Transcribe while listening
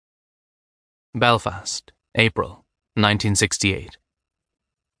Belfast, April, 1968.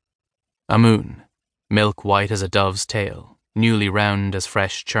 A moon, milk white as a dove's tail, newly round as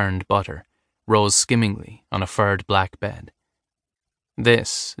fresh churned butter, rose skimmingly on a furred black bed.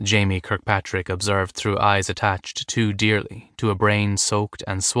 This, Jamie Kirkpatrick observed through eyes attached too dearly to a brain soaked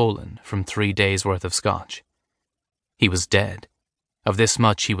and swollen from 3 days' worth of scotch. He was dead. Of this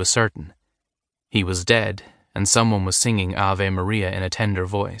much he was certain. He was dead, and someone was singing Ave Maria in a tender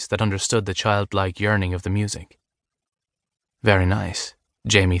voice that understood the childlike yearning of the music. Very nice,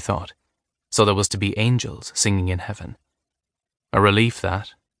 Jamie thought. So there was to be angels singing in heaven. A relief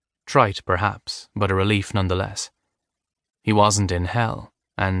that. Trite, perhaps, but a relief nonetheless. He wasn't in hell,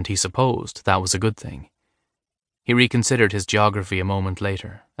 and he supposed that was a good thing. He reconsidered his geography a moment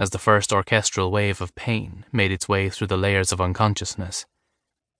later, as the first orchestral wave of pain made its way through the layers of unconsciousness.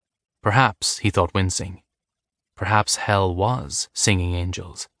 Perhaps, he thought wincing, perhaps hell was singing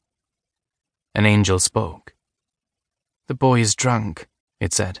angels. An angel spoke. "The boy is drunk,"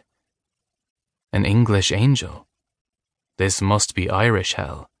 it said. An English angel? This must be Irish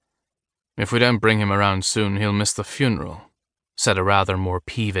hell. "If we don't bring him around soon, he'll miss the funeral," said a rather more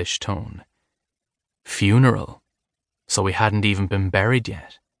peevish tone. Funeral? So he hadn't even been buried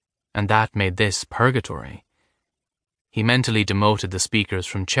yet, and that made this purgatory. He mentally demoted the speakers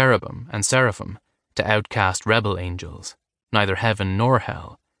from cherubim and seraphim to outcast rebel angels, neither heaven nor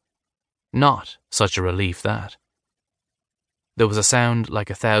hell. Not such a relief, that. There was a sound like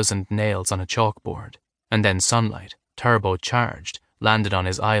 1,000 nails on a chalkboard, and then sunlight, turbocharged, landed on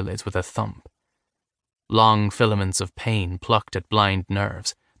his eyelids with a thump. Long filaments of pain plucked at blind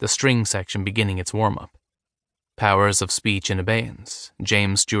nerves, the string section beginning its warm-up. Powers of speech in abeyance,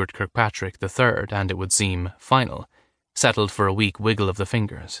 James Stuart Kirkpatrick III, and it would seem, final, settled for a weak wiggle of the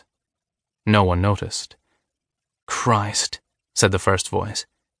fingers. No one noticed. "Christ," said the first voice.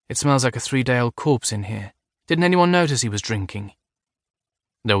 "It smells like a 3-day-old corpse in here. Didn't anyone notice he was drinking?"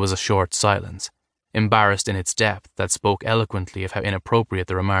 There was a short silence, embarrassed in its depth, that spoke eloquently of how inappropriate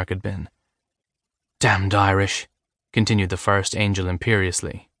the remark had been. "Damned Irish," continued the first angel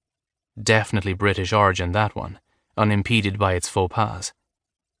imperiously. Definitely British origin, that one, unimpeded by its faux pas.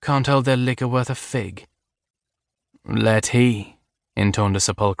 "Can't hold their liquor worth a fig." "Let he," intoned a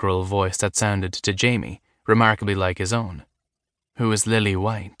sepulchral voice that sounded to Jamie remarkably like his own. "Who is lily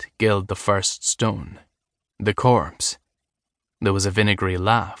white, gild the first stone. The corpse," there was a vinegary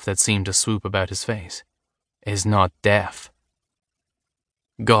laugh that seemed to swoop about his face, "is not deaf."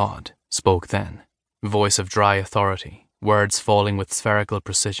 God spoke then, voice of dry authority, words falling with spherical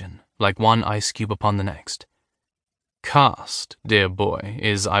precision, like one ice cube upon the next. "Cast, dear boy,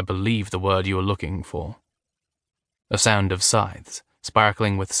 is, I believe, the word you are looking for." A sound of scythes,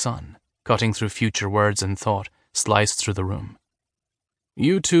 sparkling with sun, cutting through future words and thought, sliced through the room.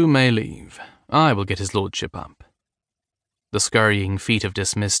 "You two may leave. I will get his lordship up." The scurrying feet of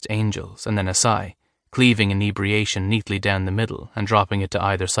dismissed angels, and then a sigh, cleaving inebriation neatly down the middle and dropping it to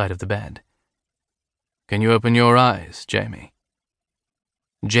either side of the bed. "Can you open your eyes, Jamie?"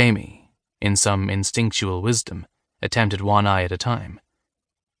 Jamie, in some instinctual wisdom, attempted one eye at a time.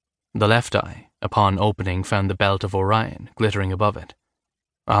 The left eye, upon opening, found the belt of Orion glittering above it.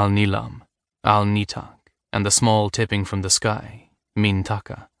 Al-Nilam, Al-Nitak, and the small tipping from the sky,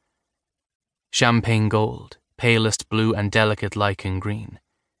 Mintaka. Champagne gold, palest blue and delicate lichen green.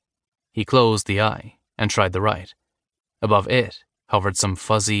 He closed the eye and tried the right. Above it hovered some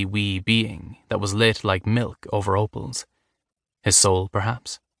fuzzy wee being that was lit like milk over opals. His soul,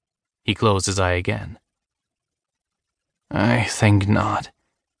 perhaps? He closed his eye again. "I think not,"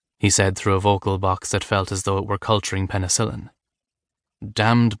 he said through a vocal box that felt as though it were culturing penicillin.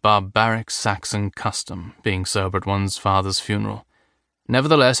 Damned barbaric Saxon custom, being sober at one's father's funeral.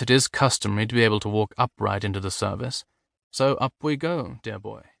 Nevertheless, it is customary to be able to walk upright into the service. So up we go, dear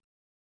boy.